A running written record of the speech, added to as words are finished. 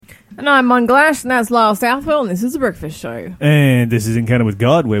And I'm Mon Glash, and that's Lyle Southwell, and this is The Breakfast Show. And this is Encounter with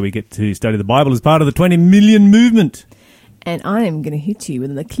God, where we get to study the Bible as part of the 20 million movement. And I am going to hit you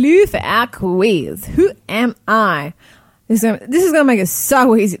with a clue for our quiz. Who am I? This is going to make it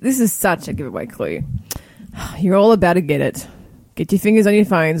so easy. This is such a giveaway clue. You're all about to get it. Get your fingers on your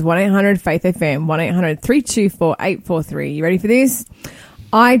phones. 1-800-FAITH-FM, 1-800-324-843. You ready for this?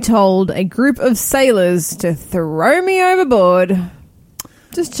 I told a group of sailors to throw me overboard.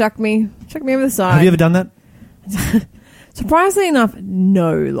 Just chuck me over the side. Have you ever done that? Surprisingly enough,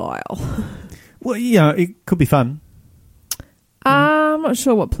 no, Lyle. Well, yeah, it could be fun. I'm not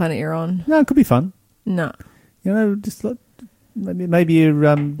sure what planet you're on. No, it could be fun. No. You know, just like maybe you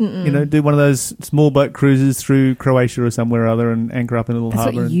do one of those small boat cruises through Croatia or somewhere or other and anchor up in a little That's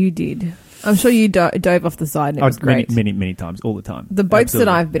harbour. what you did. I'm sure you dove off the side and it was great. Many times, all the time. The boats Absolutely.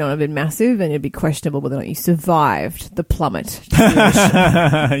 that I've been on have been massive, and it'd be questionable whether or not you survived the plummet.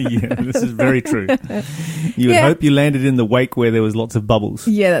 Yeah, this is very true. You would hope you landed in the wake where there was lots of bubbles.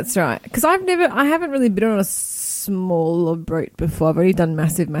 Yeah, that's right. Because I haven't really been on a smaller boat before. I've already done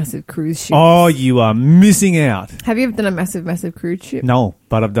massive cruise ships. Oh, you are missing out. Have you ever done a massive cruise ship? No,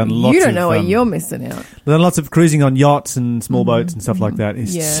 but I've done lots of... You don't know what you're missing out. I've done lots of cruising on yachts and small boats and stuff like that.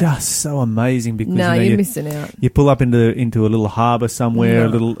 It's just so amazing because you're missing out. You pull up into a little harbour somewhere, a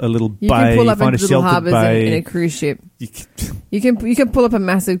little bay, you can pull up find into a little sheltered harbours bay. in a cruise ship. You can pull up a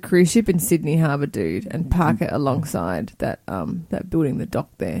massive cruise ship in Sydney Harbour, dude, and park it alongside that building, the dock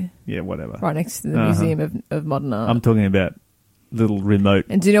there. Yeah, whatever. Right next to the Museum of Modern Art. I'm talking about little remote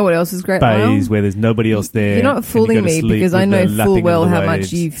and do you know what else is great, bays Lyle? where there's nobody else there. You're not fooling me because I know full well how much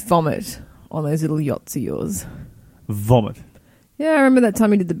waves. you vomit on those little yachts of yours. Vomit. Yeah, I remember that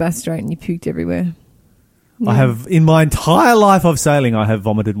time you did the Bass Strait and you puked everywhere. I have, in my entire life of sailing, I have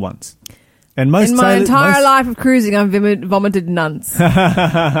vomited once. And in my entire life of cruising, I've vomited nonce. I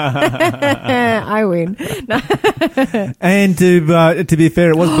win. And to be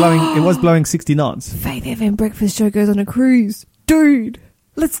fair, it was blowing 60 knots. Faith FM Breakfast Show goes on a cruise, dude.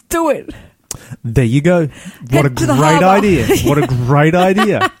 Let's do it. There you go. What a great idea. What a great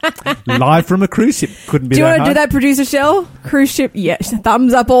idea. Live from a cruise ship. Couldn't be that hard. Do you want to do that, producer Shell? Cruise ship? Yes.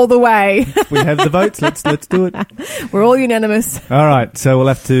 Thumbs up all the way. We have the votes. Let's do it. We're all unanimous. All right. So we'll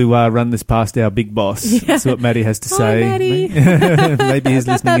have to run this past our big boss. Yeah. See what Maddie has to say. Hi, Maddie. Maybe he's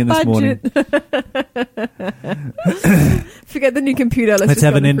listening in this morning. Forget the new computer. Let's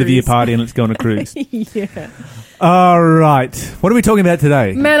have an end of year party and let's go on a cruise. Yeah. All right. What are we talking about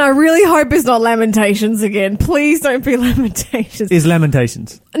today? Man, I really hope it's not Lamentations again. Please don't be Lamentations. Is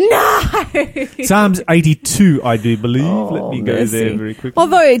Lamentations. No! Psalms 82, I do believe. Let me go mercy. there very quickly.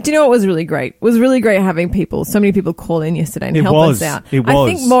 Although, do you know what was really great? It was really great having so many people call in yesterday and help us out. It was. I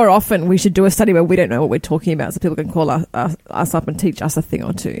think more often we should do a study where we don't know what we're talking about so people can call us up and teach us a thing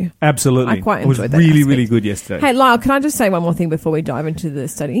or two. Absolutely. I quite enjoyed that. It was really, aspect. really good yesterday. Hey, Lyle, can I just say one more thing before we dive into the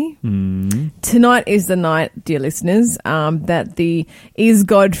study? Tonight is the night, dear listeners, that the Is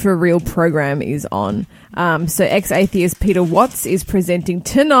God for Real program is on. So ex-atheist Peter Watts is presenting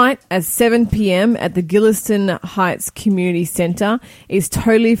tonight at 7 p.m. at the Gilliston Heights Community Centre. It's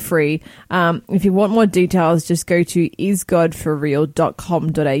totally free. If you want more details, just go to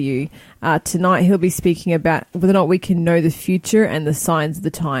isgodforreal.com.au. Tonight he'll be speaking about whether or not we can know the future and the signs of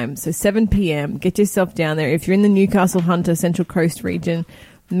the times. So 7 p.m. Get yourself down there. If you're in the Newcastle Hunter Central Coast region,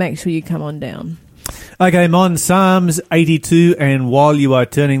 make sure you come on down. Okay, Mon, Psalms 82, and while you are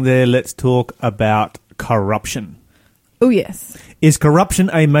turning there, let's talk about corruption. Oh, yes. Is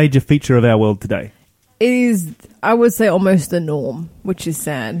corruption a major feature of our world today? It is, I would say, almost the norm, which is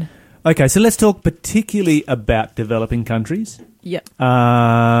sad. Okay, so let's talk particularly about developing countries. Yep.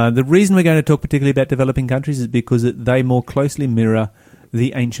 The reason we're going to talk particularly about developing countries is because they more closely mirror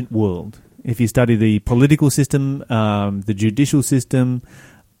the ancient world. If you study the political system, the judicial system,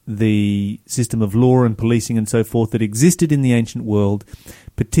 the system of law and policing and so forth that existed in the ancient world,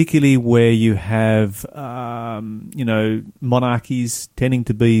 particularly where you have, monarchies tending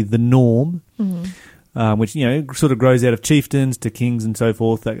to be the norm, which, sort of grows out of chieftains to kings and so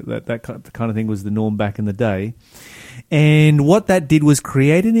forth. That kind of thing was the norm back in the day. And what that did was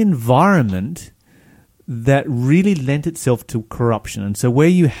create an environment that really lent itself to corruption. And so where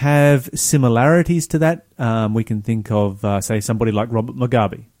you have similarities to that, we can think of, say, somebody like Robert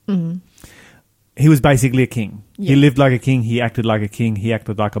Mugabe. Mm-hmm. He was basically a king. Yeah. He lived like a king. He acted like a king. He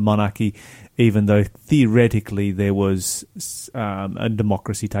acted like a monarchy, even though theoretically there was a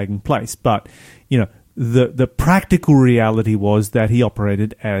democracy taking place. But, the practical reality was that he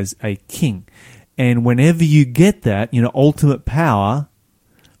operated as a king. And whenever you get that, ultimate power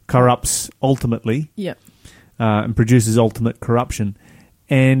corrupts ultimately, and produces ultimate corruption.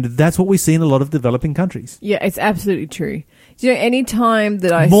 And that's what we see in a lot of developing countries. Yeah, it's absolutely true. Do you know, any time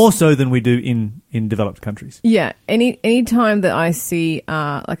that More so than we do in developed countries. Yeah, any time that I see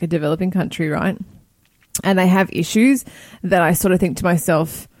like a developing country, right, and they have issues, that I sort of think to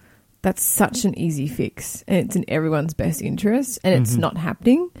myself, that's such an easy fix, and it's in everyone's best interest, and it's not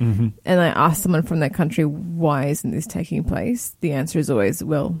happening. Mm-hmm. And I ask someone from that country, why isn't this taking place? The answer is always,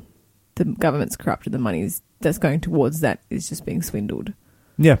 well, the government's corrupt, and the money that's going towards that is just being swindled.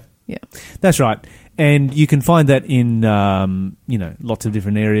 Yeah. Yeah, that's right. And you can find that in, lots of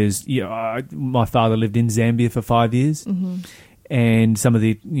different areas. My father lived in Zambia for 5 years, and some of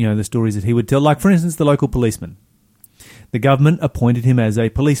the stories that he would tell, like, for instance, the local policeman. The government appointed him as a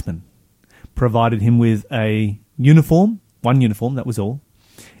policeman, provided him with a uniform, one uniform, that was all,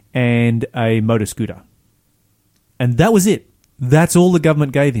 and a motor scooter. And that was it. That's all the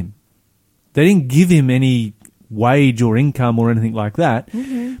government gave him. They didn't give him any wage or income or anything like that,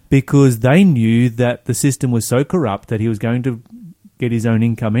 because they knew that the system was so corrupt that he was going to get his own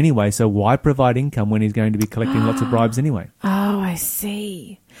income anyway. So why provide income when he's going to be collecting lots of bribes anyway? Oh, I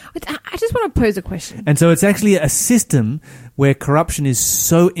see. I just want to pose a question. And so it's actually a system where corruption is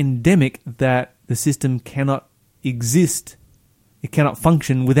so endemic that the system cannot exist. It cannot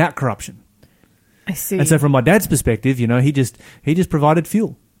function without corruption. I see. And so from my dad's perspective, he just provided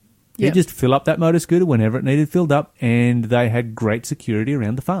fuel. Yep. He'd just fill up that motor scooter whenever it needed filled up, and they had great security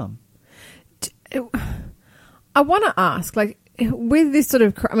around the farm. I want to ask, like, with this sort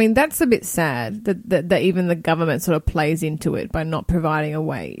of, that's a bit sad that even the government sort of plays into it by not providing a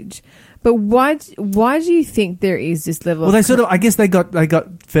wage. But why do you think there is this level? Well, I guess they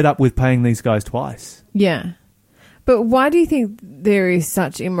got fed up with paying these guys twice. Yeah, but why do you think there is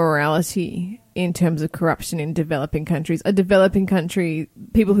such immorality in terms of corruption in developing countries?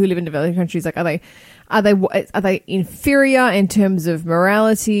 People who live in developing countries, like, are they inferior in terms of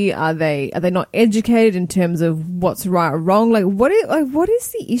morality? Are they not educated in terms of what's right or wrong? Like, what is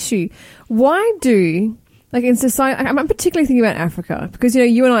the issue? Why do, like, in society, I'm particularly thinking about Africa, because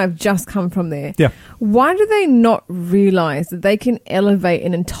you and I have just come from there. Yeah. Why do they not realize that they can elevate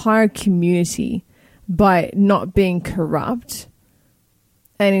an entire community by not being corrupt,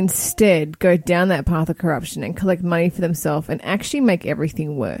 and instead go down that path of corruption and collect money for themselves and actually make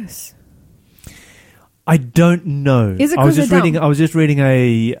everything worse? I don't know. Is it I was because just reading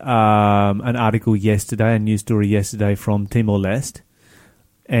an article yesterday, a news story yesterday from Timor-Leste.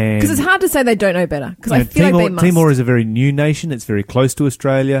 Because it's hard to say they don't know better, because I feel like they must. Timor is a very new nation. It's very close to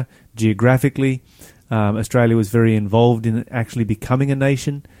Australia geographically. Australia was very involved in actually becoming a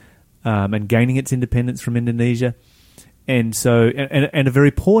nation and gaining its independence from Indonesia. And so, and a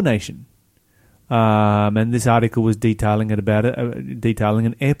very poor nation. And this article was detailing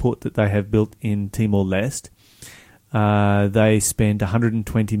an airport that they have built in Timor-Leste. They spent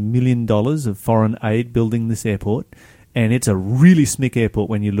 $120 million of foreign aid building this airport, and it's a really slick airport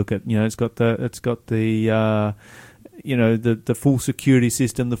when you look at, it's got the full security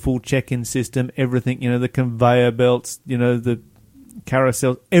system, the full check-in system, everything, the conveyor belts, the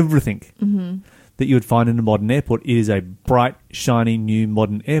carousel, everything. Mm-hmm. That you would find in a modern airport. It is a bright, shiny, new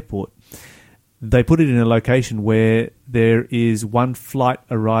modern airport. They put it in a location where there is one flight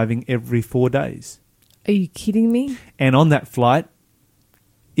arriving every 4 days. Are you kidding me? And on that flight,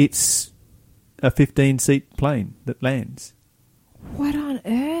 it's a 15-seat plane that lands. What on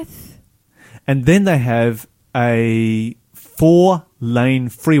earth? And then they have a 4-lane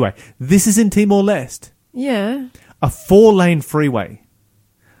freeway. This is in Timor-Leste. Yeah. A 4-lane freeway.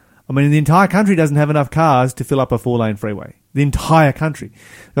 I mean, the entire country doesn't have enough cars to fill up a 4-lane freeway. The entire country.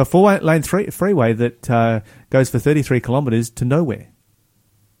 A 4-lane freeway that goes for 33 kilometres to nowhere.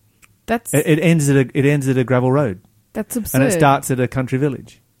 It ends at a gravel road. That's absurd. And it starts at a country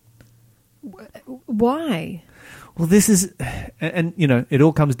village. Why? Well, this is, and it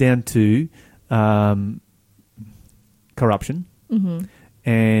all comes down to corruption,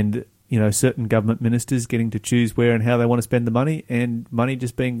 and certain government ministers getting to choose where and how they want to spend the money, and money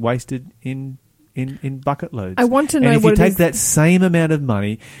just being wasted in bucket loads. I want to know, and if you take that same amount of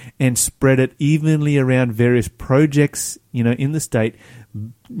money and spread it evenly around various projects, in the state,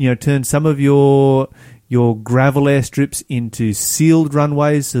 turn some of your gravel airstrips into sealed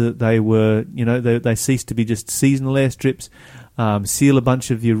runways so that they were, they ceased to be just seasonal airstrips. Seal a bunch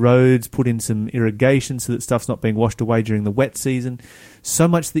of your roads, put in some irrigation so that stuff's not being washed away during the wet season. So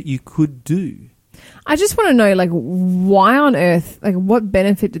much that you could do. I just want to know, like, why on earth, like, what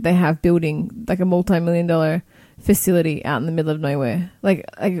benefit did they have building, like, a multi-million-dollar facility out in the middle of nowhere? Like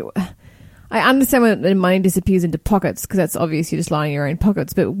I understand when the money disappears into pockets, because that's obvious, you're just lying in your own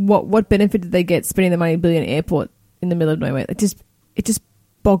pockets. But what benefit did they get spending the money building an airport in the middle of nowhere? It just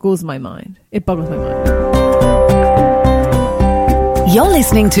boggles my mind. It boggles my mind. You're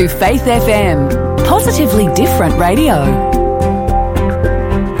listening to Faith FM, positively different radio.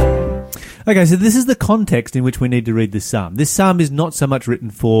 Okay, so this is the context in which we need to read this psalm. This psalm is not so much written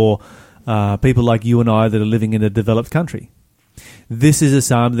for people like you and I that are living in a developed country. This is a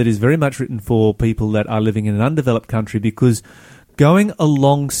psalm that is very much written for people that are living in an undeveloped country, because going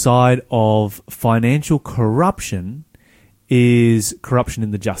alongside of financial corruption is corruption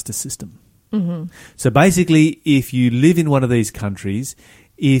in the justice system. Mm-hmm. So basically, if you live in one of these countries,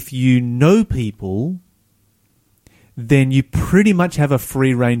 if you know people, then you pretty much have a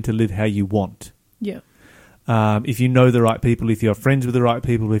free rein to live how you want. Yeah. If you know the right people, if you're friends with the right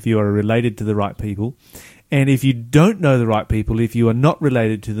people, if you are related to the right people. And if you don't know the right people, if you are not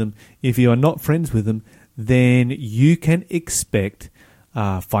related to them, if you are not friends with them, then you can expect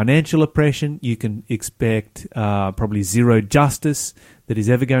financial oppression. You can expect probably zero justice that is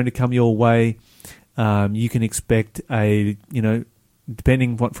ever going to come your way. You can expect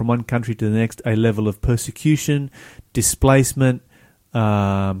depending from one country to the next, a level of persecution, displacement,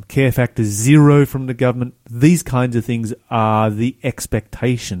 care factor 0 from the government. These kinds of things are the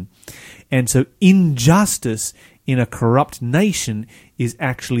expectation. And so injustice in a corrupt nation is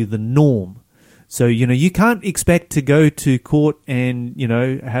actually the norm. So, you can't expect to go to court and,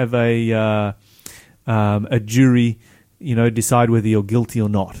 have a jury, decide whether you're guilty or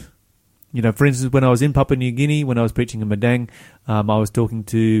not. For instance, when I was in Papua New Guinea, when I was preaching in Madang, I was talking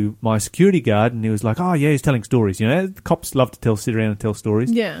to my security guard, and he was like, "Oh yeah, he's telling stories." The cops love to sit around and tell stories.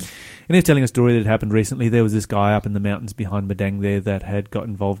 Yeah. And he was telling a story that happened recently. There was this guy up in the mountains behind Madang there that had got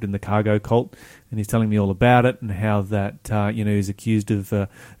involved in the cargo cult, and he's telling me all about it and how that he's accused of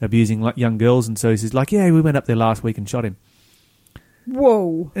abusing young girls, and so he's like, "Yeah, we went up there last week and shot him."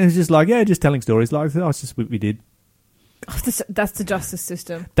 Whoa. And it's just like, yeah, just telling stories like, "Oh, it's just what we did." Oh, that's the justice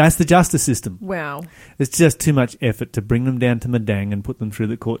system. That's the justice system. Wow. It's just too much effort to bring them down to Madang and put them through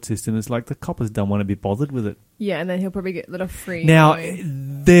the court system. It's like the coppers don't want to be bothered with it. Yeah, and then he'll probably get let off free. Now,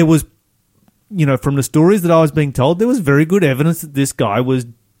 there was, from the stories that I was being told, there was very good evidence that this guy was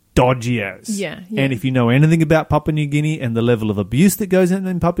dodgy as. Yeah. And if you know anything about Papua New Guinea and the level of abuse that goes on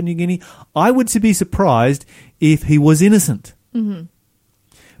in Papua New Guinea, I would be surprised if he was innocent. Mm-hmm.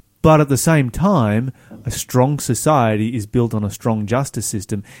 But at the same time, a strong society is built on a strong justice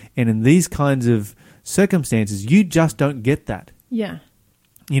system. And in these kinds of circumstances, you just don't get that. Yeah.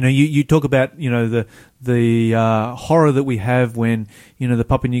 You talk about, the horror that we have when, the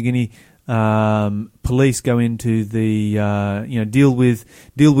Papua New Guinea police go into the, deal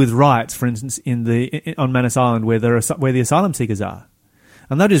with riots, for instance, on Manus Island where the asylum seekers are.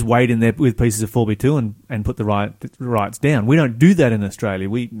 And they'll just wade in there with pieces of 4x2 and put the riots down. We don't do that in Australia.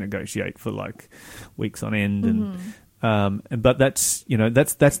 We negotiate for like weeks on end, but that's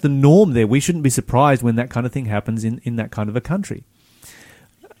the norm there. We shouldn't be surprised when that kind of thing happens in that kind of a country.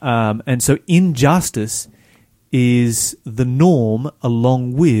 And so injustice is the norm,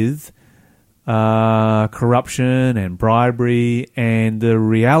 along with corruption and bribery. And the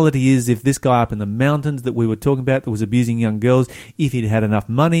reality is, if this guy up in the mountains that we were talking about that was abusing young girls, if he'd had enough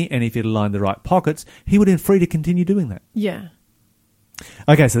money and if he'd aligned the right pockets, he would have been free to continue doing that. Yeah.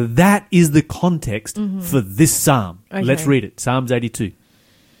 Okay, so that is the context for this psalm. Okay. Let's read it. Psalms 82.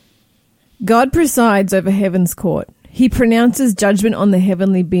 God presides over heaven's court. He pronounces judgment on the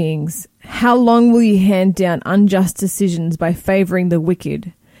heavenly beings. How long will you hand down unjust decisions by favouring the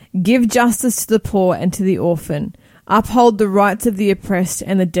wicked? Give justice to the poor and to the orphan. Uphold the rights of the oppressed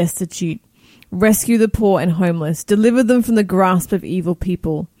and the destitute. Rescue the poor and homeless. Deliver them from the grasp of evil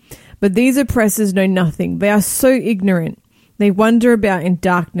people. But these oppressors know nothing. They are so ignorant. They wander about in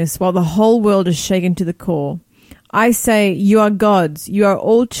darkness while the whole world is shaken to the core. I say, you are gods. You are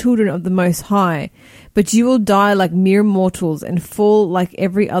all children of the Most High. But you will die like mere mortals and fall like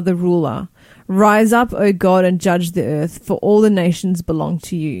every other ruler. Rise up, O God, and judge the earth, for all the nations belong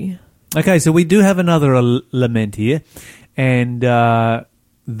to you. Okay, so we do have another lament here, and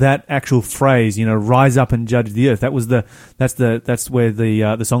that actual phrase, rise up and judge the earth. That's where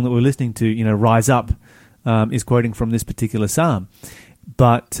the song that we're listening to, rise up, is quoting from this particular psalm.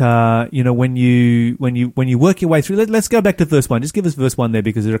 But when you work your way through, let's go back to verse 1. Just give us verse 1 there,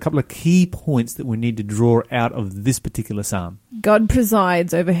 because there are a couple of key points that we need to draw out of this particular psalm. God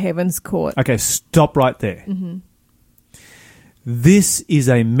presides over heaven's court. Okay, stop right there. Mm-hmm. This is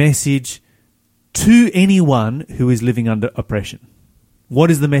a message to anyone who is living under oppression. What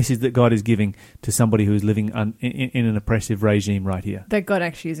is the message that God is giving to somebody who is living in an oppressive regime right here? That God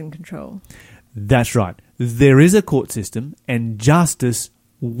actually is in control. That's right. There is a court system and justice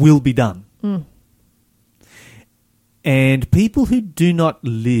will be done. Mm. And people who do not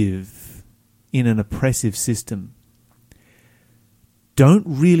live in an oppressive system don't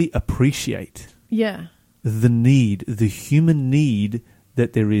really appreciate the need, the human need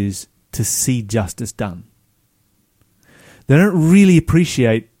that there is to see justice done. They don't really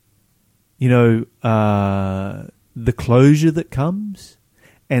appreciate, the closure that comes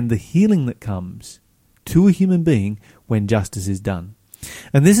and the healing that comes to a human being when justice is done.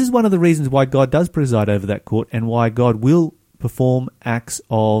 And this is one of the reasons why God does preside over that court and why God will perform acts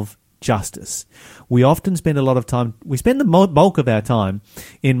of justice. We often spend a lot of time, we spend the bulk of our time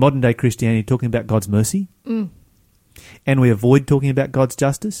in modern day Christianity talking about God's mercy, and we avoid talking about God's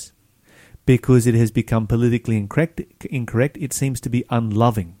justice because it has become politically incorrect. It seems to be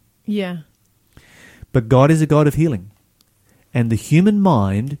unloving. Yeah. But God is a God of healing, and the human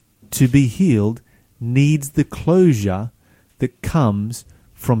mind, to be healed, needs the closure that comes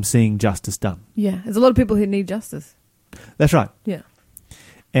from seeing justice done. Yeah, there's a lot of people who need justice. That's right. Yeah.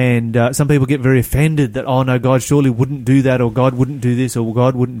 And some people get very offended that, oh no, God surely wouldn't do that, or God wouldn't do this, or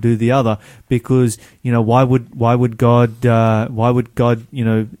God wouldn't do the other, because why would God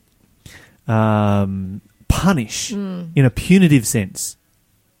punish in a punitive sense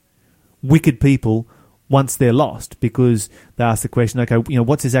wicked people once they're lost? Because they ask the question, okay,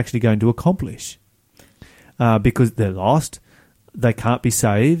 what's this actually going to accomplish? Because they're lost, they can't be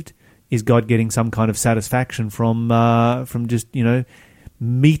saved. Is God getting some kind of satisfaction from just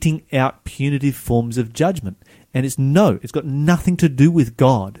meting out punitive forms of judgment? And it's got nothing to do with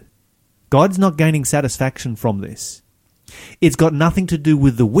God. God's not gaining satisfaction from this. It's got nothing to do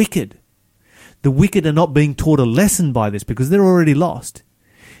with the wicked. The wicked are not being taught a lesson by this because they're already lost.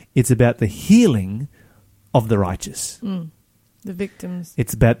 It's about the healing of the righteous. The victims.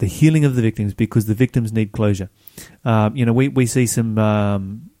 It's about the healing of the victims because the victims need closure. We see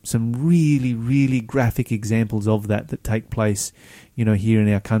some really, really graphic examples of that take place, here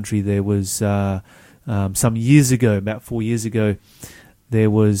in our country. There was some years ago, about 4 years ago,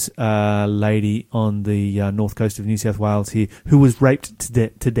 there was a lady on the north coast of New South Wales here who was raped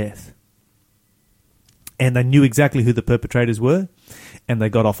to death. And they knew exactly who the perpetrators were, and they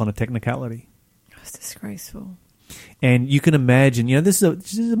got off on a technicality. That's disgraceful. And you can imagine, this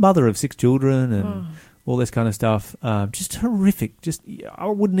is a mother of 6 children and all this kind of stuff. Just horrific. I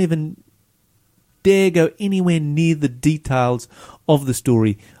wouldn't even dare go anywhere near the details of the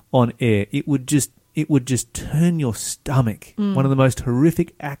story on air. It would just turn your stomach. One of the most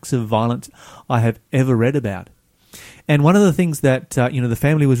horrific acts of violence I have ever read about. And one of the things that the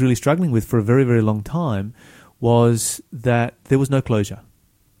family was really struggling with for a very, very long time was that there was no closure.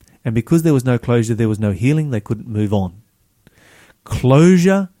 And because there was no closure, there was no healing. They couldn't move on.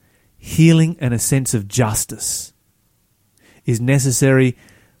 Closure, healing, and a sense of justice is necessary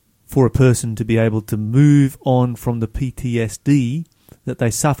for a person to be able to move on from the PTSD that they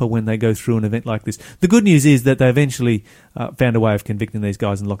suffer when they go through an event like this. The good news is that they eventually found a way of convicting these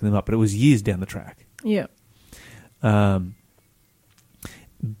guys and locking them up, but it was years down the track. Yeah.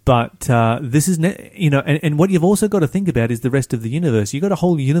 But this is, and what you've also got to think about is the rest of the universe. You've got a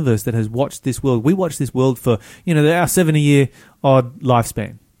whole universe that has watched this world. We watch this world for, our 70-year-odd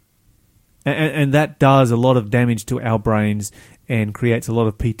lifespan. And that does a lot of damage to our brains and creates a lot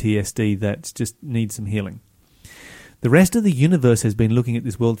of PTSD that just needs some healing. The rest of the universe has been looking at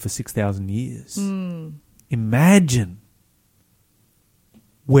this world for 6,000 years. Imagine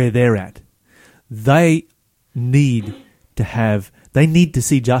where they're at. They need to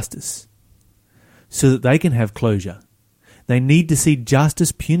see justice so that they can have closure. They need to see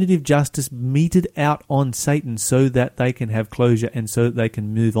justice, punitive justice, meted out on Satan so that they can have closure and so that they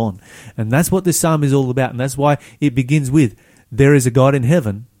can move on. And that's what this psalm is all about. And that's why it begins with, there is a God in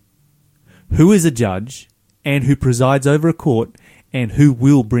heaven who is a judge and who presides over a court and who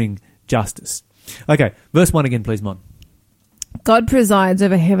will bring justice. Okay, verse 1 again, please, Mon. God presides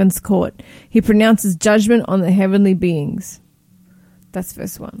over heaven's court. He pronounces judgment on the heavenly beings. That's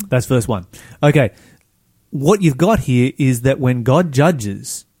verse 1. That's verse 1. Okay, what you've got here is that when God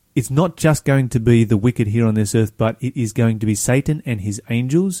judges, it's not just going to be the wicked here on this earth, but it is going to be Satan and his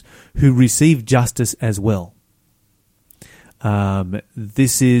angels who receive justice as well.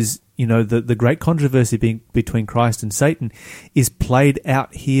 This is, the great controversy between Christ and Satan is played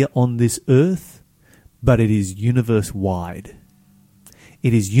out here on this earth, but it is universe-wide.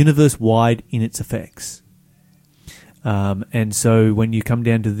 It is universe-wide in its effects. And so when you come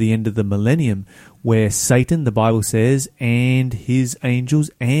down to the end of the millennium, where Satan, the Bible says, and his angels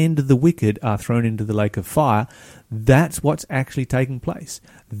and the wicked are thrown into the lake of fire, that's what's actually taking place.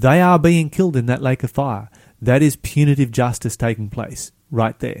 They are being killed in that lake of fire. That is punitive justice taking place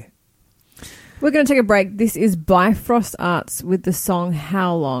right there. We're going to take a break. This is Bifrost Arts with the song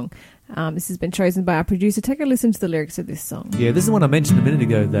How Long. This has been chosen by our producer. Take a listen to the lyrics of this song. Yeah, this is one I mentioned a minute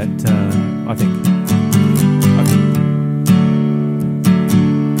ago that I think...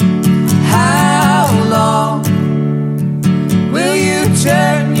 How long will you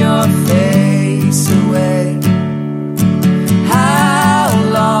turn your face away? How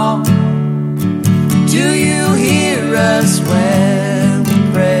long do you hear us when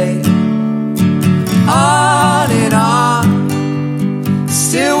we pray? On and on,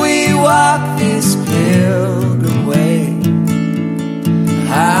 still we walk this pilgrim way.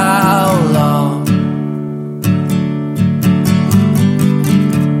 How long?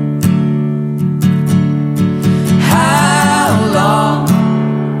 How long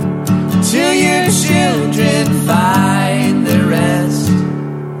till your children find the rest?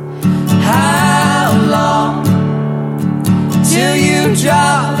 How long till you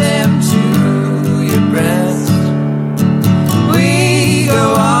draw them to your breast? We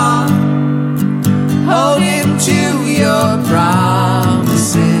go on holding to your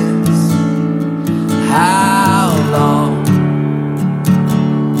promises. How long?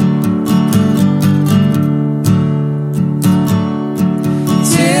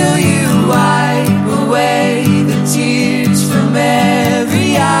 Till you wipe away the tears from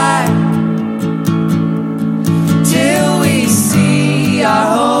every eye. Till we see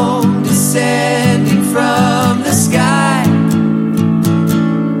our home descending from the sky.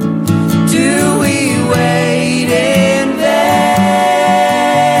 Do we wait in vain?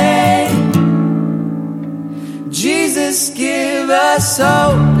 Jesus, give us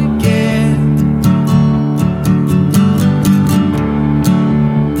hope again.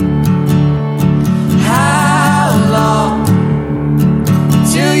 How long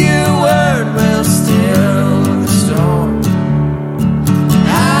till your word will still the storm?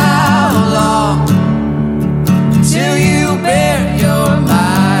 How long till you bear your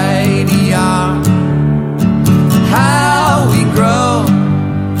mighty arm? How we grow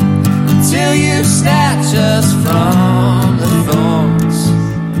till you snatch us from the thorns.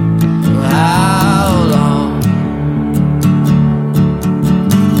 How long?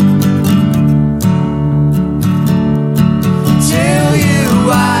 Till you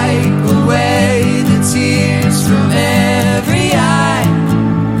wipe away the tears from every eye.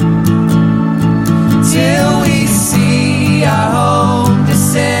 Till we see our home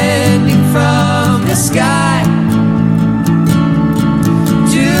descending from the sky.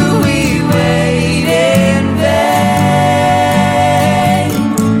 Do we wait in vain?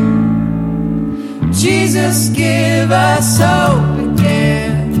 Jesus, give us hope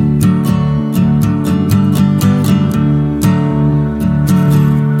again.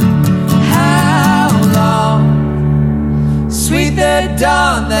 How long? Sweet the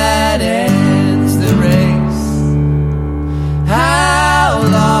dawn that ends the race. How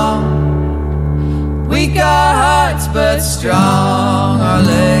long? Weak our hearts but strong our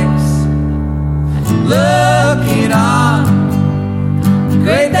legs. Looking on,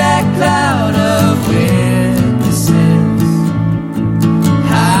 great that cloud of witnesses.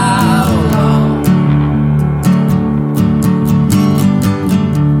 How long?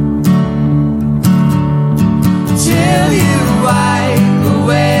 Till you wipe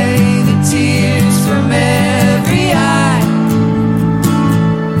away the tears from every eye.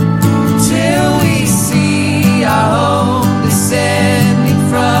 Till we see our home descending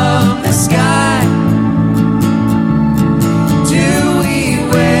from the sky. Do we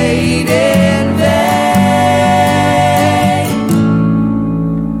wait in vain?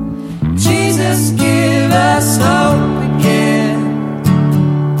 Jesus, give us hope again.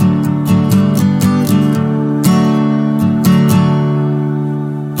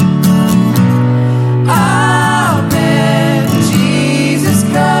 Amen. Jesus,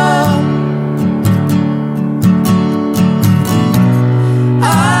 come.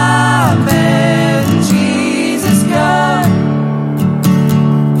 Amen. Jesus, come.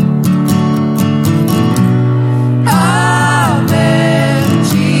 Amen.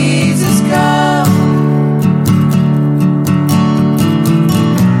 Jesus, come.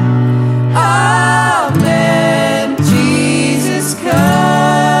 Amen. Jesus, come.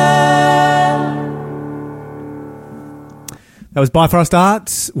 That was Bifrost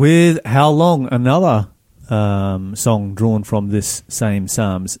Arts with How Long, another song drawn from this same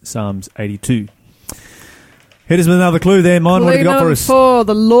Psalms 82. Hit us with another clue there, Mon. What have you got for Clue us? number 4.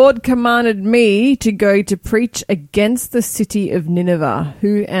 The Lord commanded me to go to preach against the city of Nineveh.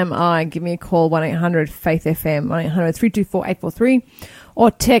 Who am I? Give me a call, 1-800-FAITH-FM, 1-800-324-843, Or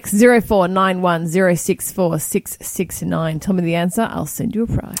text 0491 064 669. Tell me the answer. I'll send you a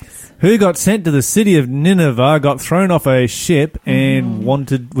prize. Who got sent to the city of Nineveh, got thrown off a ship, and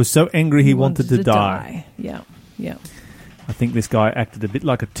was so angry he wanted to die. Yeah, yeah. I think this guy acted a bit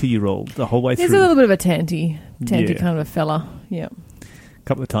like a 2-year-old the whole way He's through. a little bit of a tanty Yeah. kind of a fella. Yeah. A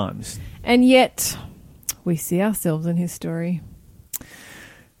couple of times. And yet, we see ourselves in his story.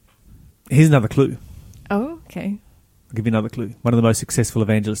 Here's another clue. Oh, okay. I'll give you another clue. One of the most successful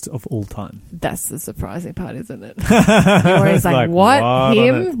evangelists of all time. That's the surprising part, isn't it? You're always like, what?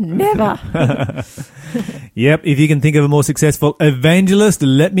 Him? Never. Yep. If you can think of a more successful evangelist,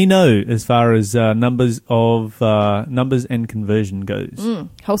 let me know as far as numbers and conversion goes.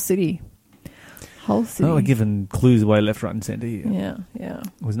 Whole city. Whole city. Oh, we're giving clues away left, right, and centre here. Yeah, yeah.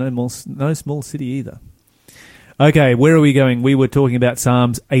 It was no small city either. Okay, where are we going? We were talking about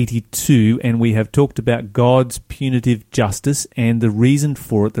Psalms 82, and we have talked about God's punitive justice and the reason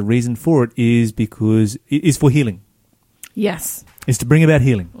for it. The reason for it is because it is for healing. Yes. It's to bring about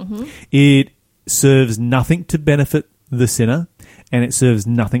healing. Mm-hmm. It serves nothing to benefit the sinner, and it serves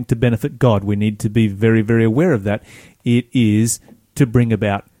nothing to benefit God. We need to be very, very aware of that. It is to bring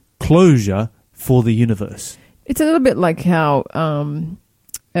about closure for the universe. It's a little bit like how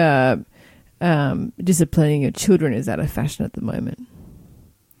disciplining your children is out of fashion at the moment.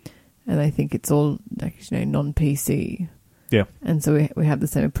 And I think it's all like, non-PC. Yeah. And so we have the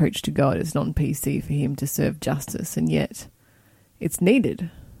same approach to God as non-PC for him to serve justice, and yet it's needed.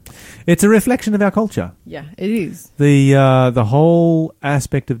 It's a reflection of our culture. Yeah, it is. The whole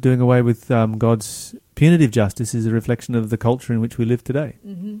aspect of doing away with God's punitive justice is a reflection of the culture in which we live today.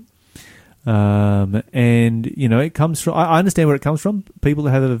 Mm-hmm. And it comes from, I understand where it comes from. People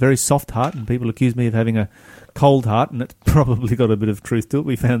that have a very soft heart, and people accuse me of having a cold heart, and it's probably got a bit of truth to it.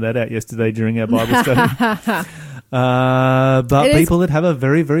 We found that out yesterday during our Bible study. But people that have a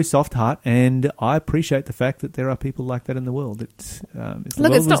very, very soft heart, and I appreciate the fact that there are people like that in the world. If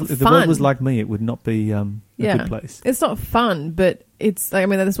the world was like me, it would not be a good place. It's not fun, but it's,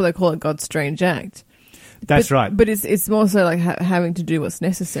 that's what they call it, God's strange act. That's right. But it's more so like having to do what's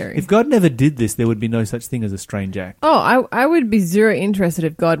necessary. If God never did this, there would be no such thing as a strange act. Oh, I would be zero interested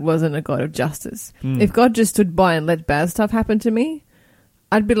if God wasn't a God of justice. If God just stood by and let bad stuff happen to me,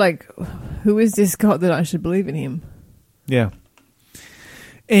 I'd be like, who is this God that I should believe in him? Yeah.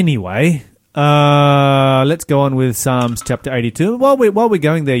 Anyway, let's go on with Psalms chapter 82. While we're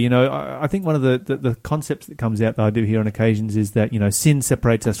going there, I think one of the concepts that comes out that I do hear on occasions is that, sin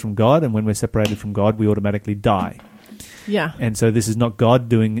separates us from God, and when we're separated from God, we automatically die. Yeah. And so this is not God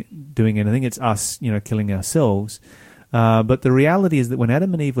doing anything, it's us, killing ourselves. But the reality is that when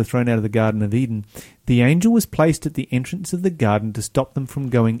Adam and Eve were thrown out of the Garden of Eden, the angel was placed at the entrance of the garden to stop them from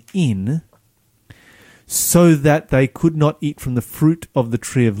going in, so that they could not eat from the fruit of the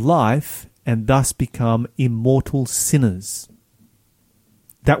tree of life and thus become immortal sinners.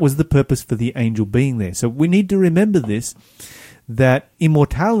 That was the purpose for the angel being there. So we need to remember this, that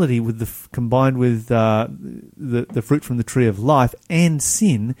immortality combined with the fruit from the tree of life and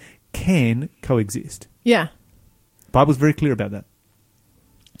sin can coexist. Yeah. The Bible's very clear about that.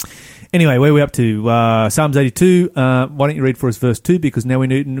 Anyway, where are we up to? Psalms 82. Why don't you read for us verse 2, because now we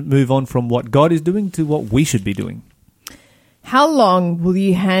need to move on from what God is doing to what we should be doing. How long will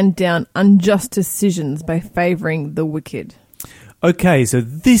you hand down unjust decisions by favouring the wicked? Okay, so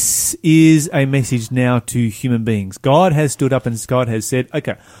this is a message now to human beings. God has stood up and God has said,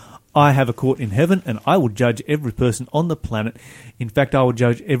 okay, I have a court in heaven and I will judge every person on the planet. In fact, I will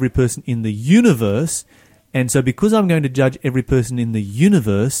judge every person in the universe. And so because I'm going to judge every person in the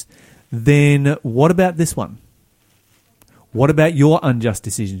universe, then what about this one? What about your unjust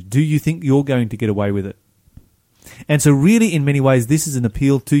decisions? Do you think you're going to get away with it? And so really, in many ways, this is an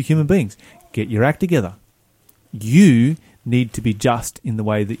appeal to human beings. Get your act together. You need to be just in the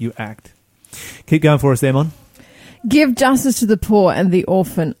way that you act. Keep going for us there, Mon. Give justice to the poor and the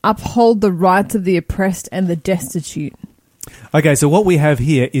orphan. Uphold the rights of the oppressed and the destitute. Okay, so what we have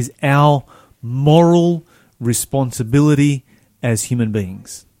here is our moral responsibility as human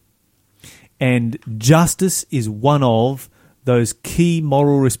beings. And justice is one of those key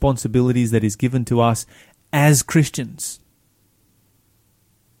moral responsibilities that is given to us as Christians.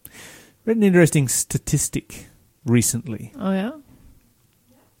 Read an interesting statistic recently. Oh,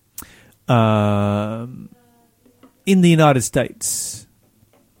 yeah? In the United States,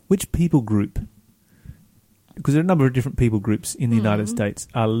 which people group, because there are a number of different people groups in the United States,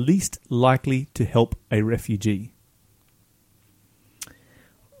 are least likely to help a refugee?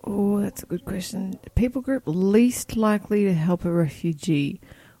 Oh, that's a good question. People group least likely to help a refugee.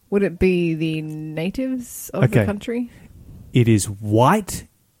 Would it be the natives of the country? It is white.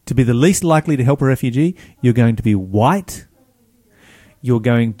 To be the least likely to help a refugee, you're going to be white. You're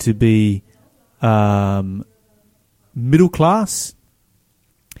going to be middle class.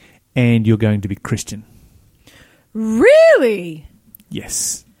 And you're going to be Christian. Really?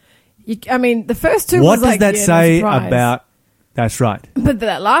 Yes. The first two What was does that no say surprise. about... That's right. But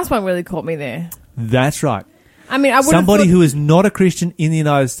that last one really caught me there. That's right. I would Somebody have thought, who is not a Christian in the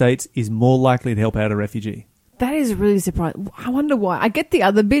United States is more likely to help out a refugee. that is really surprising. I wonder why. I get the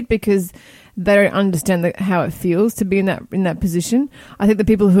other bit because they don't understand how it feels to be in that position. I think the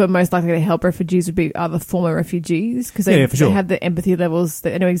people who are most likely to help refugees would be other former refugees because they have the empathy levels.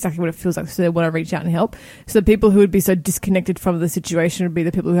 They know exactly what it feels like, so they want to reach out and help. So the people who would be so disconnected from the situation would be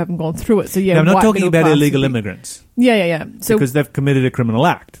the people who haven't gone through it. So I'm not talking about illegal immigrants. Yeah. So because they've committed a criminal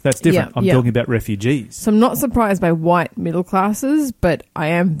act. That's different. I'm talking about refugees. So I'm not surprised by white middle classes, but I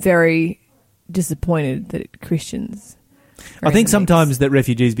am very disappointed that Christians... I think sometimes that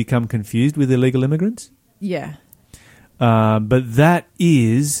refugees become confused with illegal immigrants. Yeah. But that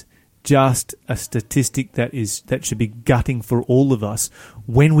is just a statistic that should be gutting for all of us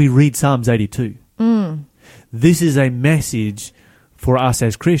when we read Psalms 82. This is a message for us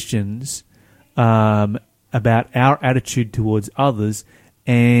as Christians about our attitude towards others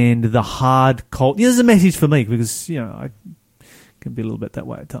and the hard cold... This is a message for me because, I can be a little bit that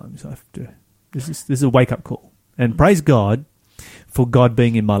way at times. This is a wake-up call. And praise God for God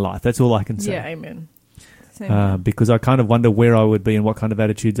being in my life. That's all I can say. Yeah, amen. Same because I kind of wonder where I would be and what kind of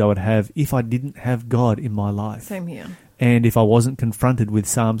attitudes I would have if I didn't have God in my life. Same here. And if I wasn't confronted with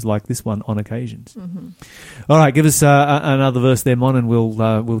psalms like this one on occasions. Mm-hmm. All right, give us another verse there, Mon, and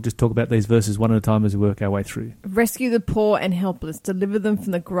we'll just talk about these verses one at a time as we work our way through. Rescue the poor and helpless. Deliver them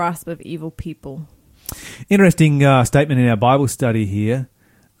from the grasp of evil people. Interesting statement in our Bible study here.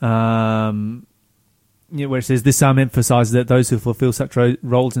 Where it says, this psalm emphasizes that those who fulfill such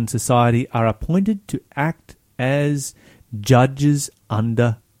roles in society are appointed to act as judges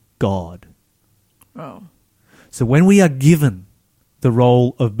under God. Oh. So when we are given the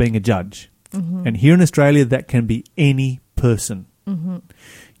role of being a judge, and here in Australia that can be any person,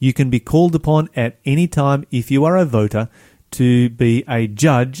 you can be called upon at any time if you are a voter to be a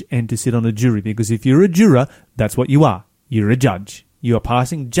judge and to sit on a jury. Because if you're a juror, that's what you are. You're a judge. You are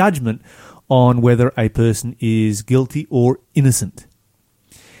passing judgment on whether a person is guilty or innocent.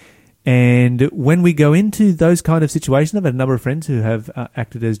 And when we go into those kind of situations, I've had a number of friends who have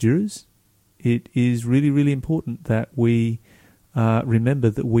acted as jurors. It is really, really important that we remember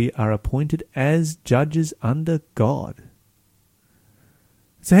that we are appointed as judges under God.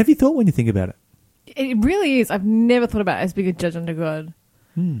 So have you thought when you think about it? It really is. I've never thought about it as being a judge under God.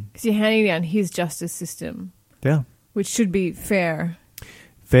 Because you're handing down his justice system. Yeah. Which should be fair.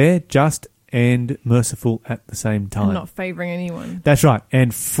 Fair, just, and merciful at the same time. And not favouring anyone. That's right.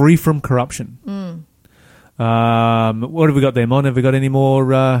 And free from corruption. What have we got there, Mon? Have we got any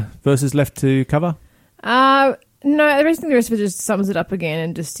more verses left to cover? No, the rest of it just sums it up again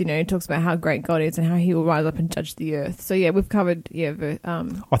and just, talks about how great God is and how he will rise up and judge the earth. So, we've covered, I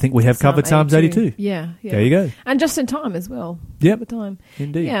think we have covered Psalms 82. Yeah. There you go. And just in time as well. Yep. Time.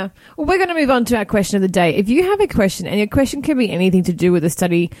 Indeed. Yeah. Well, we're going to move on to our question of the day. If you have a question, and your question can be anything to do with a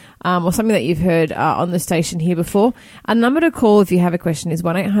study or something that you've heard on the station here before, a number to call if you have a question is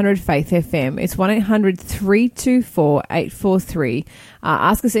 1-800-FAITH-FM. It's 1-800-324-843.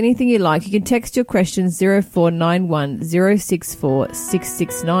 Ask us anything you like. You can text your questions 0491 064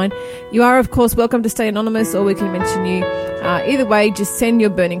 669. You are, of course, welcome to stay anonymous, or we can mention you. Either way, just send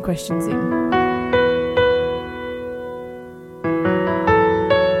your burning questions in.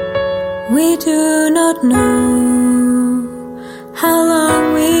 We do not know how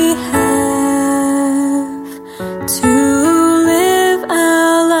long we have to live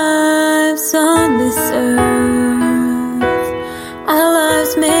our lives on this earth. Our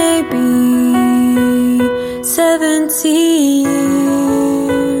lives may be 70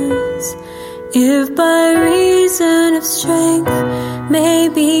 years, if by reason of strength,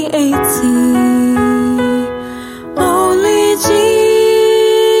 maybe 80. Only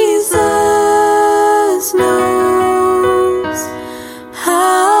Jesus knows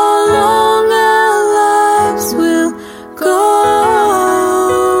how long our lives will go on.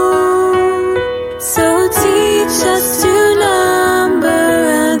 So teach us to number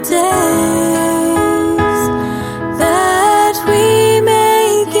our days, that we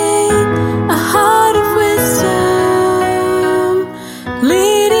may gain a heart of wisdom,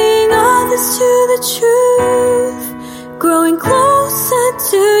 leading others to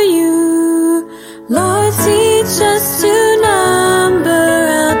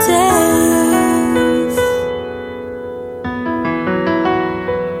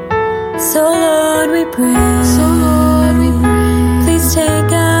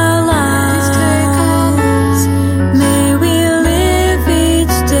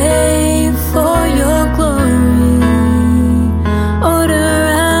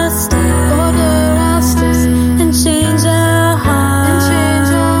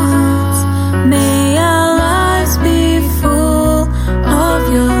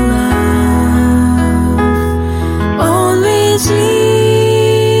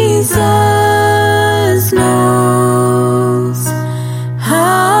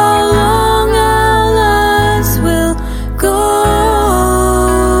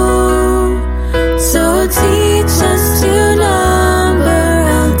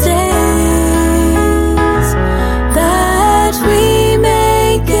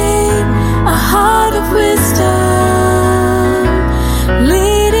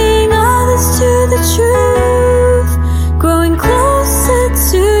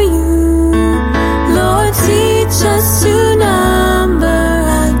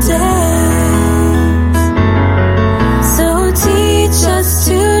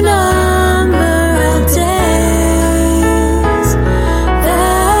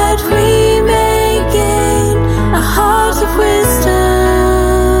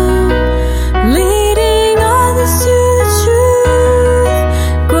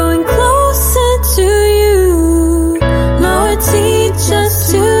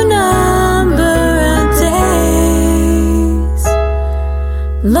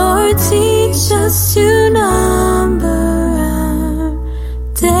us to number our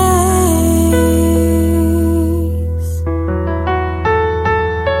days.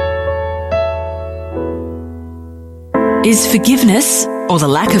 Is forgiveness, or the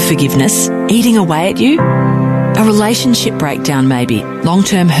lack of forgiveness, eating away at you? A relationship breakdown maybe,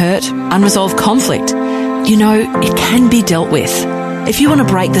 long-term hurt, unresolved conflict. You know, it can be dealt with. If you want to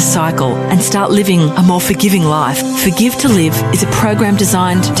break the cycle and start living a more forgiving life, Forgive to Live is a program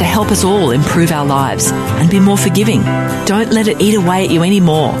designed to help us all improve our lives and be more forgiving. Don't let it eat away at you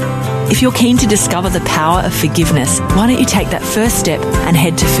anymore. If you're keen to discover the power of forgiveness, why don't you take that first step and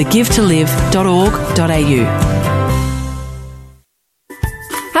head to forgivetolive.org.au.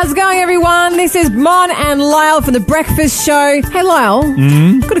 How's it going, everyone? This is Mon and Lyle from The Breakfast Show. Hey, Lyle.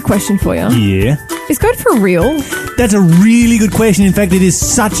 I've got a question for you. Yeah. Is God for real? That's a really good question. In fact, it is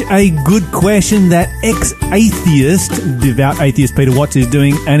such a good question that ex-atheist, devout atheist Peter Watts is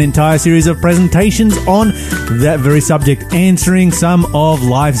doing an entire series of presentations on that very subject, answering some of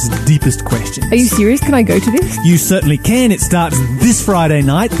life's deepest questions. Are you serious? Can I go to this? You certainly can. It starts this Friday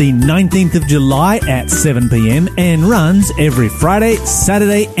night, the 19th of July at 7 p.m. and runs every Friday,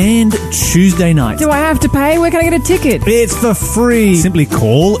 Saturday and Tuesday night. Do I have to pay? Where can I get a ticket? It's for free. Simply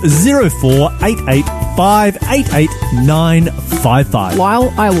call 0488 588 955.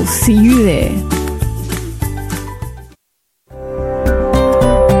 Lyle, I will see you there.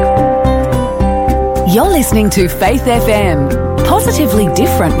 You're listening to Faith FM, positively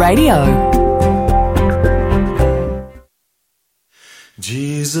different radio.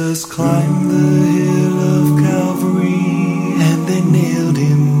 Jesus climbed the hill of Calvary, and they nailed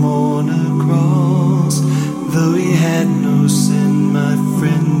him on a cross. Though he had no sin, my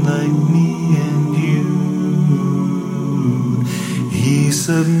friend, like me and you, he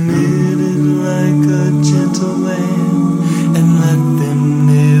submitted like a gentle lamb, and let them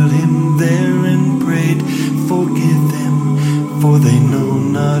nail him there and prayed, forgive them, for they know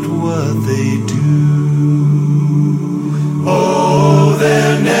not what they do. Oh,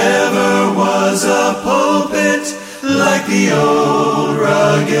 there never was a pulpit like the old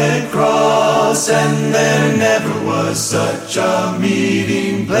rugged cross, and there never was such a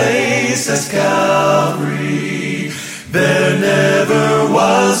meeting place as Calvary. There never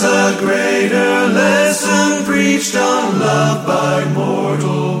was a greater lesson preached on love by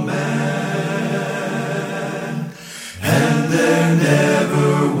mortal man, and there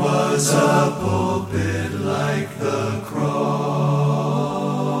never was a pulpit like the cross.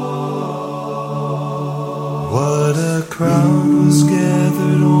 What a crowd was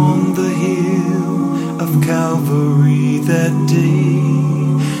gathered on the hill of Calvary that day,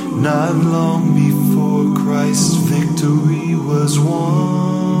 not long before Christ's victory was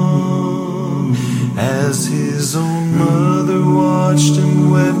won. As his own mother watched and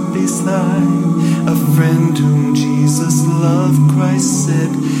wept beside a friend whom Jesus loved, Christ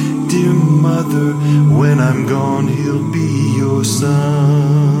said, dear mother, when I'm gone, he'll be your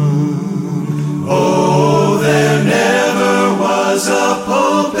son. Oh, there never was a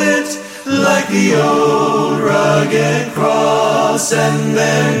pulpit like the old rugged cross, and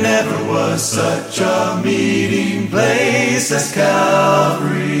there never was such a meeting place as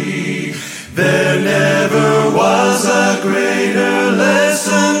Calvary. There never was a greater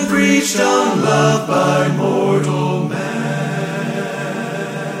lesson preached on love by mortal man,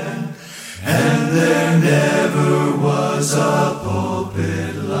 and there never was a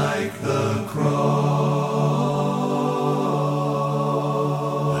pulpit like the cross.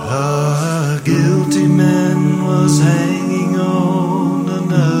 A guilty man was hanging on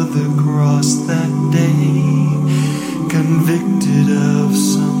another cross that day, convicted of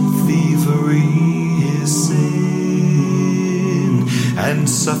some thievery, his sin, and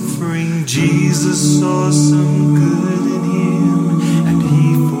suffering. Jesus saw some good in him, and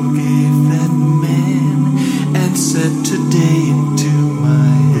he forgave that man, and said, today into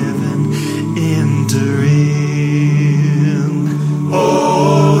my heaven enter in.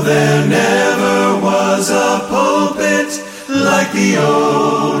 Oh, there never was a pulpit like the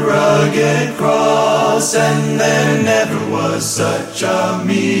old rugged cross, and there never was such a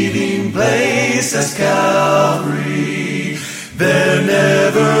meeting place as Calvary. There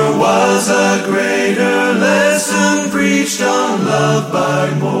never was a greater lesson preached on love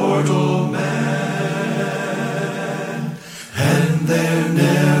by mortal man, and there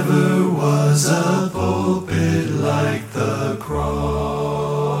never was a pulpit like the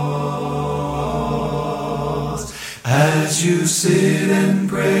cross. As you sit and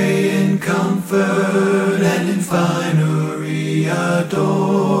pray in comfort and in finery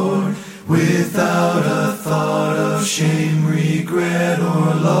adorned, without a thought of shame, regret,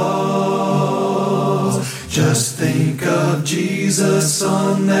 or loss, Just think of Jesus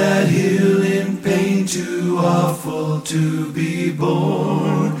on that hill in pain, too awful to be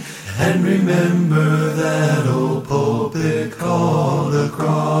born. And remember that old pulpit called a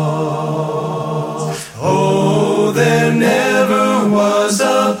cross. Oh, there never was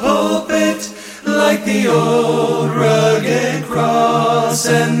a pulpit like the old rugged cross,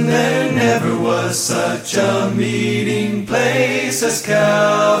 and there never was such a meeting place as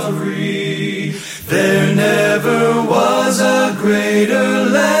Calvary. There never was a greater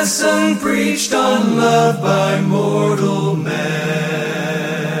lesson preached on love by mortal man.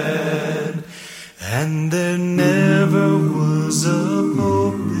 And there never was a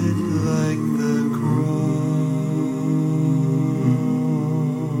pulpit like the cross.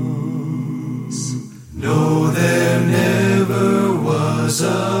 No, there never was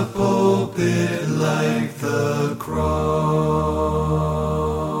a pulpit like the cross.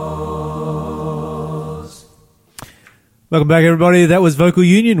 Welcome back, everybody. That was Vocal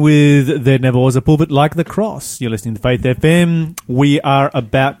Union with There Never Was a Pulpit Like the Cross. You're listening to Faith FM. We are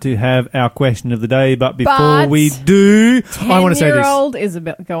about to have our question of the day, but before we do, I want to say this. 10-year-old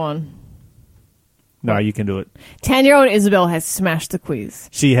Isabel, go on. No, you can do it. 10-year-old Isabel has smashed the quiz.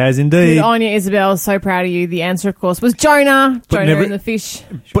 She has indeed. Good on you, Isabel. So proud of you. The answer, of course, was Jonah. Jonah and the fish.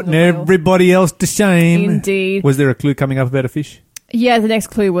 Putting everybody else to shame. Indeed. Was there a clue coming up about a fish? Yeah, the next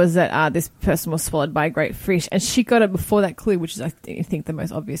clue was that this person was swallowed by a great fish, and she got it before that clue, which is, I think, the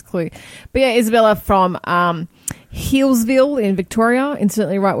most obvious clue. But yeah, Isabella from Healesville in Victoria,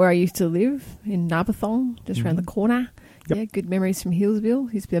 incidentally right where I used to live, in Narberthong, just around the corner. Yep. Yeah, good memories from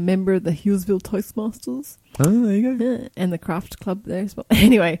Healesville. Used to be a member of the Healesville Toastmasters. Oh, there you go. Yeah, and the craft club there as well.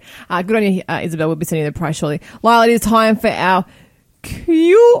 Anyway, good on you, Isabel. We'll be sending you the prize shortly. Lyle, it is time for our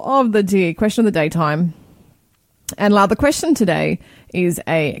Q of the day, question of the day time. And Lyle, the question today is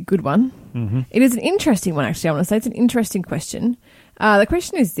a good one. Mm-hmm. It is an interesting one, actually. I want to say it's an interesting question. The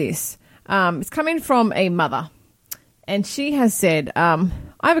question is this. It's coming from a mother. And she has said, I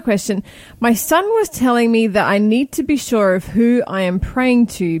have a question. My son was telling me that I need to be sure of who I am praying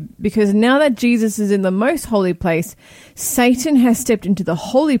to, because now that Jesus is in the most holy place, Satan has stepped into the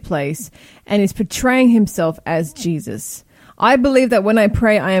holy place and is portraying himself as Jesus. I believe that when I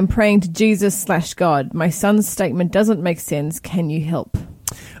pray, I am praying to Jesus/God. My son's statement doesn't make sense. Can you help?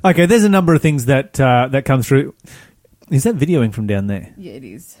 Okay, there's a number of things that come through. Is that videoing from down there? Yeah, it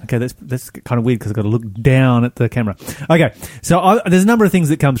is. Okay, that's kind of weird because I've got to look down at the camera. Okay, so there's a number of things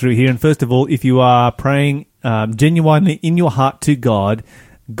that come through here. And first of all, if you are praying genuinely in your heart to God,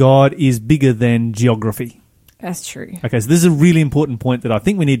 God is bigger than geography. That's true. Okay, so this is a really important point that I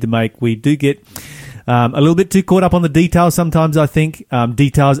think we need to make. We do get a little bit too caught up on the details sometimes, I think.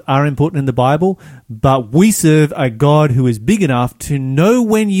 Details are important in the Bible, but we serve a God who is big enough to know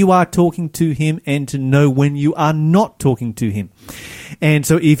when you are talking to him and to know when you are not talking to him. And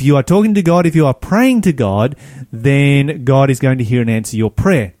so if you are talking to God, if you are praying to God, then God is going to hear and answer your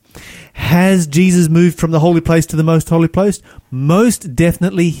prayer. Has Jesus moved from the holy place to the most holy place? Most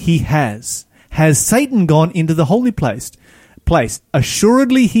definitely he has. Has Satan gone into the holy place?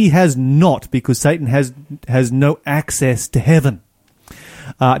 Assuredly he has not, because Satan has no access to heaven.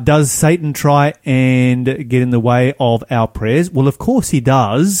 Does Satan try and get in the way of our prayers? Well, of course he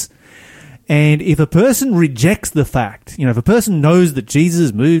does. And if a person rejects the fact, if a person knows that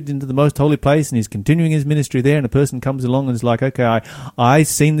Jesus moved into the most holy place and is continuing his ministry there, and a person comes along and is like, okay, I've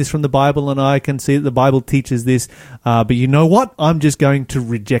seen this from the Bible and I can see that the Bible teaches this, but you know what? I'm just going to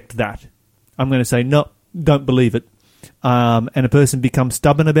reject that. I'm going to say, no, don't believe it. And a person becomes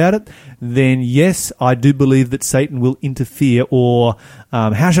stubborn about it, then yes, I do believe that Satan will interfere, or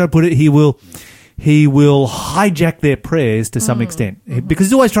how should I put it? He will hijack their prayers to some extent, because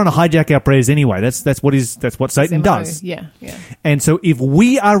he's always trying to hijack our prayers anyway. That's what Satan does. Yeah. And so if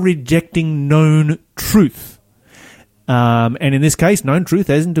we are rejecting known truth, and in this case, known truth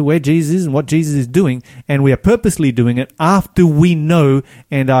as into where Jesus is and what Jesus is doing, and we are purposely doing it after we know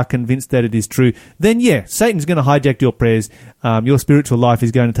and are convinced that it is true, then yeah, Satan's going to hijack your prayers. Your spiritual life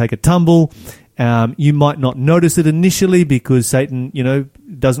is going to take a tumble. You might not notice it initially because Satan,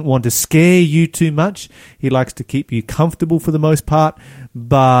 doesn't want to scare you too much. He likes to keep you comfortable for the most part,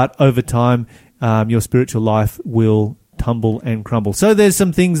 but over time, your spiritual life will tumble and crumble. So there's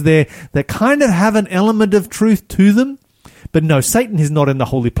some things there that kind of have an element of truth to them. But no, Satan is not in the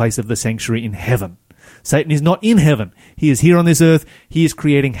holy place of the sanctuary in heaven. Satan is not in heaven. He is here on this earth. He is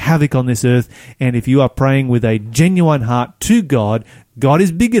creating havoc on this earth. And if you are praying with a genuine heart to God, God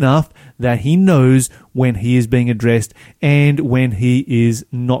is big enough that he knows when he is being addressed and when he is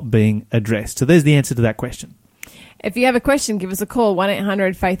not being addressed. So there's the answer to that question. If you have a question, give us a call,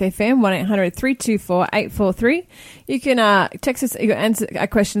 1-800-FAITH-FM, 1-800-324-843. You can text us your answer our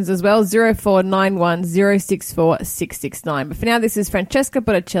questions as well, 0491 064 669. But for now, this is Francesca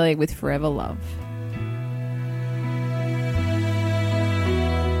Botticelli with Forever Love.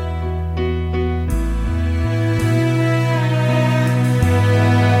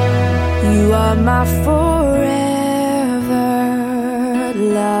 You are my forever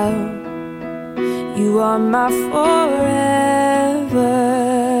love. You are my forever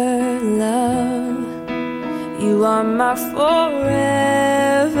love. You are my forever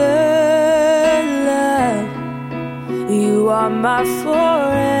love. You are my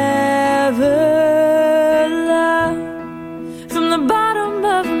forever love. From the bottom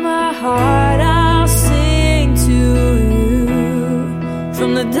of my heart I'll sing to you.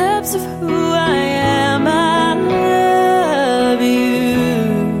 From the depths of who I am, I love you.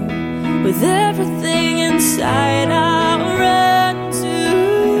 With everything inside, I'll run to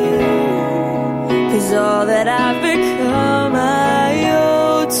you. 'Cause all that I've become, I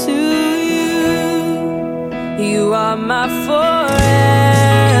owe to you. You are my forever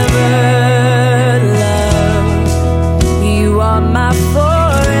love. You are my forever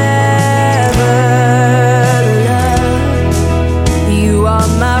love. You are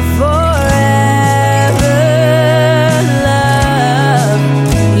my forever love.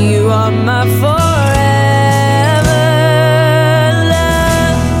 You are my forever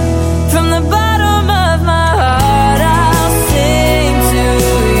love. From the bottom of my heart I'll sing to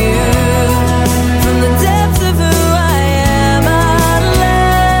you. From the depths of who I am, I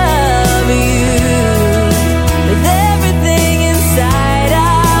love you. With everything inside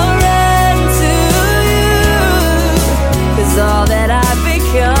I'll run to you. 'Cause all that I've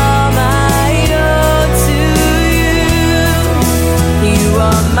become I owe to you. You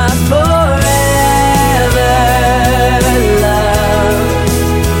are my forever love.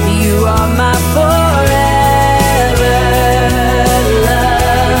 You are my forever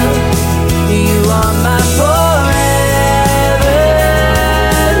love. You are my forever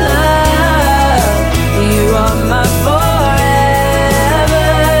love. You are my forever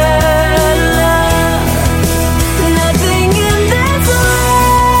love. Nothing in this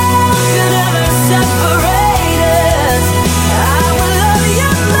world could ever separate us. I will love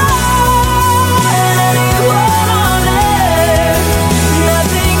you more than anyone on earth.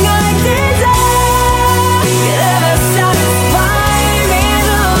 Nothing I desire could ever satisfy me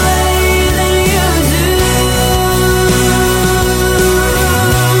the way that you do.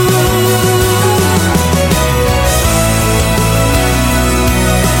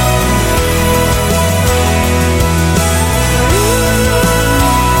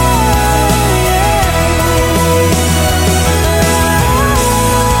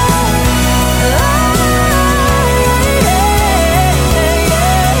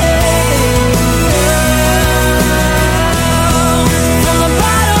 From the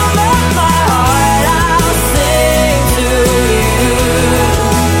bottom of my heart I'll sing to you.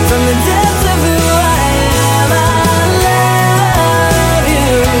 From the depths of who I am, I love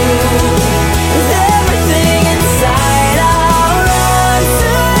you. With everything inside I'll run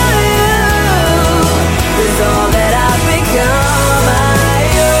to you. 'Cause all that I've become I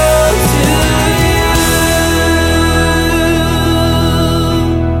owe to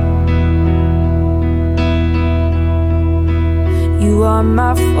you. You are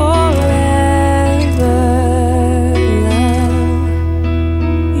my forever love.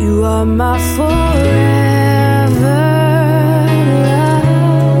 You are my forever love.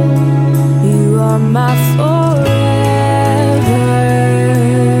 You are my forever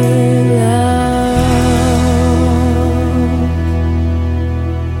love.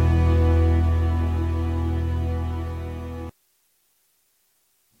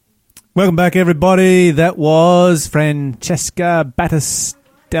 Welcome back, everybody. That was Francesca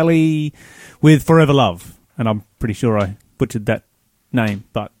Battistelli with Forever Love. And I'm pretty sure I butchered that name,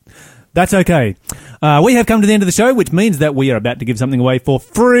 but that's okay. We have come to the end of the show, which means that we are about to give something away for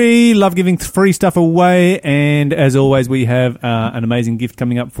free. Love giving free stuff away. And as always, we have an amazing gift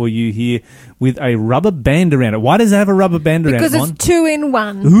coming up for you here with a rubber band around it. Why does it have a rubber band around it? Because it's 2 in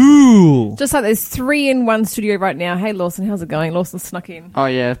 1. Ooh. Just like there's 3 in 1 studio right now. Hey, Lawson, how's it going? Lawson snuck in. Oh,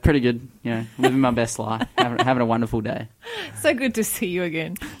 yeah, pretty good. Yeah, living my best life, having a wonderful day. So good to see you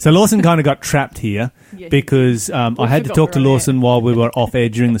again. So Lawson kind of got trapped here because I had to talk to Lawson while we were off air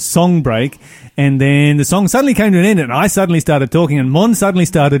during the song break, and then the song suddenly came to an end, and I suddenly started talking, and Mon suddenly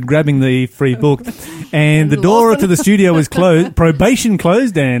started grabbing the free book, and the door to the studio was closed, probation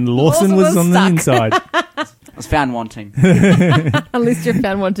closed, and Lawson was on the inside. was found wanting. At least you're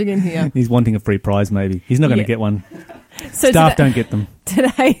found wanting in here. He's wanting a free prize, maybe. He's not going to get one. So Staff don't get them.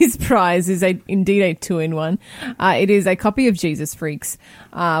 Today's prize is indeed a 2-in-1. It is a copy of Jesus Freaks,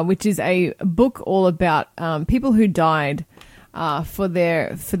 which is a book all about people who died for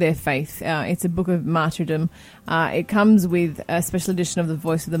their faith. It's a book of martyrdom. It comes with a special edition of The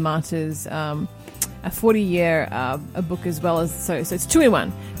Voice of the Martyrs, a 40-year a book as well as so it's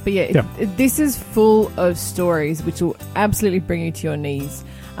 2-in-1. But this is full of stories which will absolutely bring you to your knees.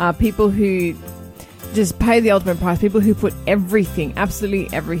 People who just pay the ultimate price. People who put everything, absolutely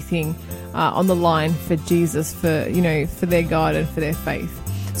everything, on the line for Jesus, for their God and for their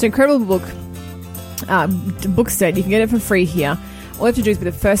faith. So incredible book. Book set. You can get it for free here. All you have to do is be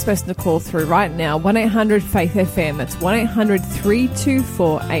the first person to call through right now. 1-800-FAITH-FM. That's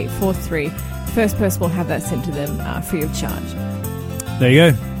 1-800-324-843. First person will have that sent to them free of charge. There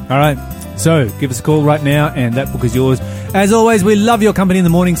you go. All right. So give us a call right now and that book is yours. As always, we love your company in the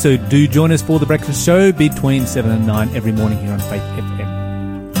morning, so do join us for the breakfast show between 7 and 9 every morning here on Faith FM.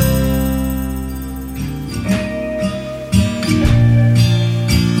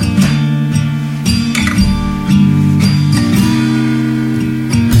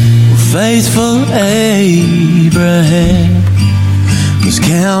 Faithful Abraham was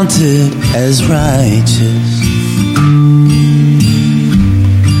counted as righteous.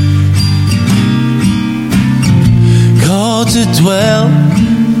 Called to dwell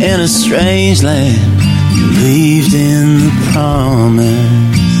in a strange land, believed in the promise.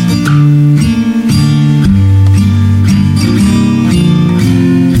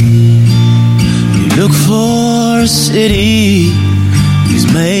 You look for a city whose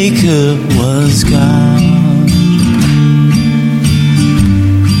maker was God.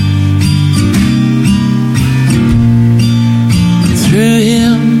 Through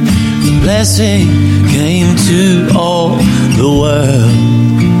him the blessing came to all the world.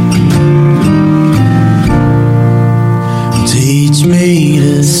 Teach me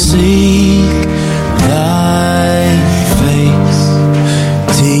to seek thy face.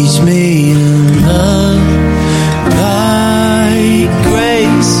 Teach me to love thy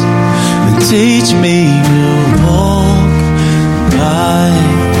grace. And teach me to walk by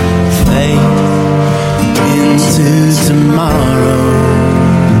faith into tomorrow.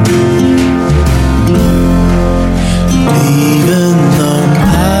 Even though I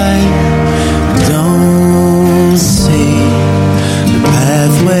don't see the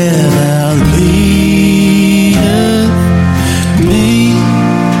path where thou leadest me,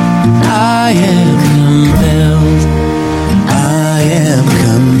 I am compelled,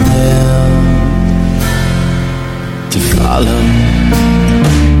 to follow.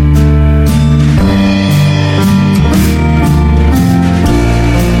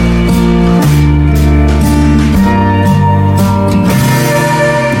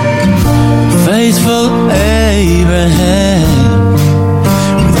 Faithful Abraham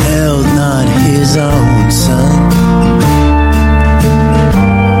withheld not his own son.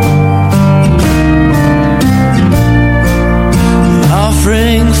 The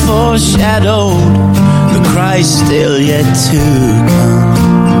offering foreshadowed the Christ still yet to come.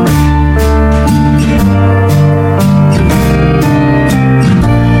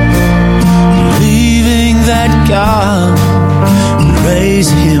 Believing that God would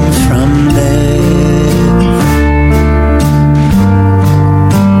raise him from death.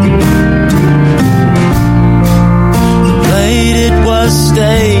 The blade it was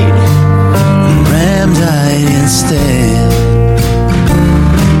stayed, and ram died instead.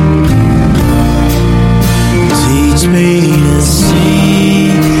 Teach me to see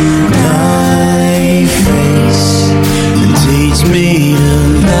thy face, and teach me to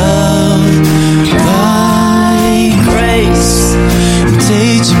love thy grace, and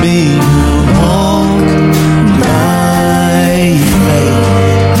teach me to walk by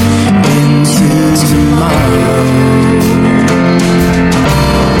faith into tomorrow.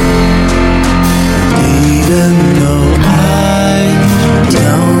 Even though I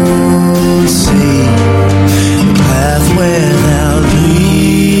don't see the path where thou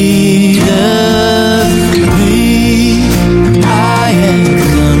leadest me, I am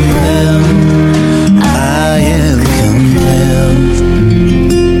compelled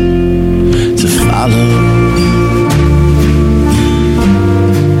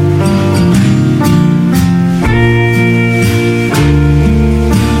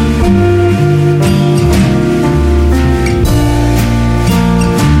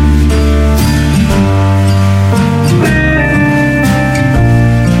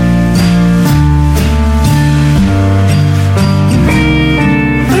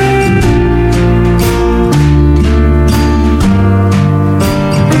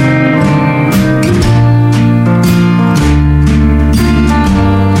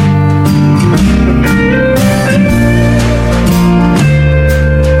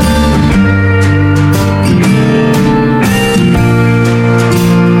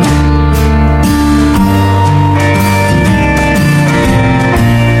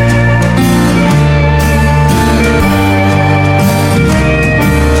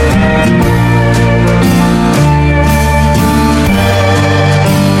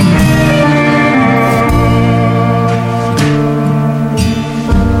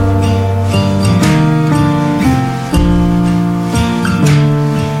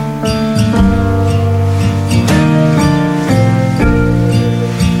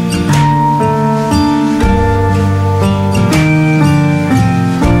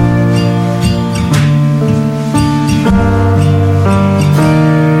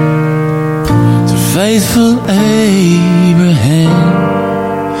faithful Abraham,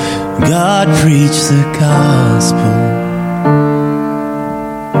 God preached the gospel.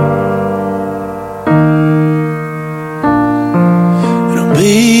 And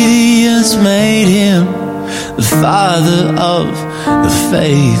obedience made him the father of the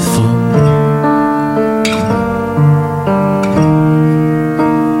faithful.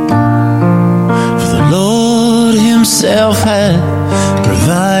 For the Lord himself had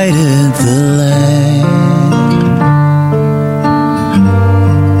provided the land.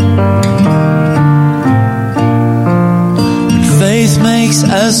 And faith makes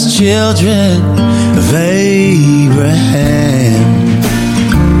us children of Abraham.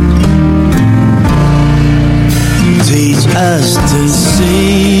 Teach us to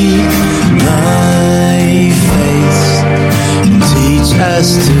see thy face. Teach us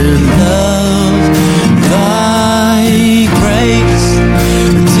to love